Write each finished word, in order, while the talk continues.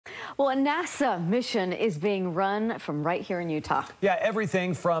Well, a NASA mission is being run from right here in Utah. Yeah,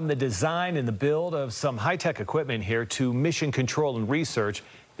 everything from the design and the build of some high-tech equipment here to mission control and research.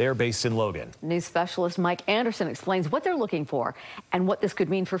 They're based in Logan. News specialist Mike Anderson explains what they're looking for and what this could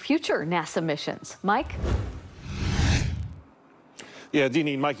mean for future NASA missions. Mike? Yeah,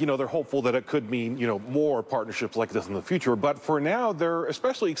 Deanie and Mike, they're hopeful that it could mean, more partnerships like this in the future. But for now, they're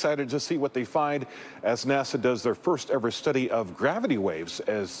especially excited to see what they find as NASA does their first ever study of gravity waves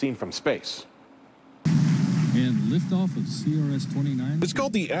as seen from space. And liftoff of CRS-29. It's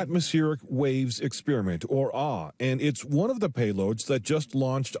called the Atmospheric Waves Experiment, or AWE, and it's one of the payloads that just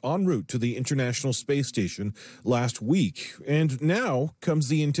launched en route to the International Space Station last week. And now comes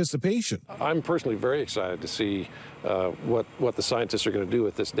the anticipation. I'm personally very excited to see what the scientists are going to do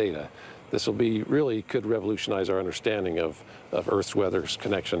with this data. This will really could revolutionize our understanding of Earth's weather's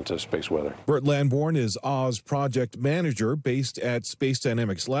connection to space weather. Bert Lamborn is AWE's project manager based at Space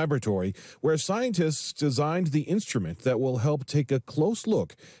Dynamics Laboratory, where scientists designed the instrument that will help take a close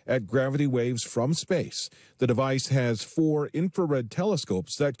look at gravity waves from space. The device has 4 infrared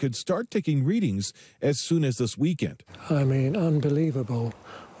telescopes that could start taking readings as soon as this weekend. I mean, unbelievable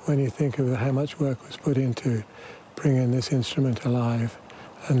when you think of how much work was put into bringing this instrument alive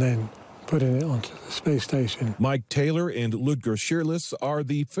and then putting it onto the space station. Mike Taylor and Ludger Shearless are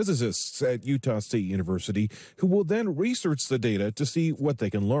the physicists at Utah State University who will then research the data to see what they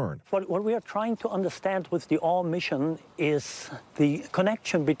can learn. What we are trying to understand with the AWE mission is the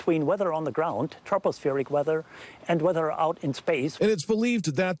connection between weather on the ground, tropospheric weather, and weather out in space. And it's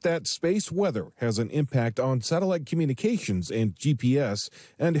believed that space weather has an impact on satellite communications and GPS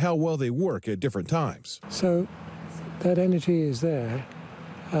and how well they work at different times. So that energy is there,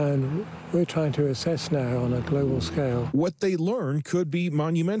 and we're trying to assess now on a global scale. What they learn could be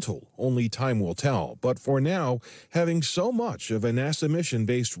monumental. Only time will tell. But for now, having so much of a NASA mission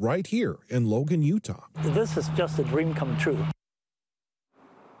based right here in Logan, Utah. This is just a dream come true.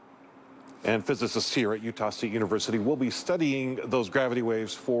 And physicists here at Utah State University will be studying those gravity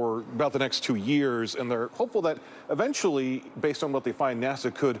waves for about the next 2 years, and they're hopeful that eventually, based on what they find,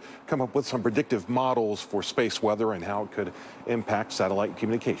 NASA could come up with some predictive models for space weather and how it could impact satellite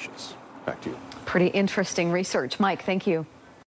communications. Back to you. Pretty interesting research. Mike, thank you.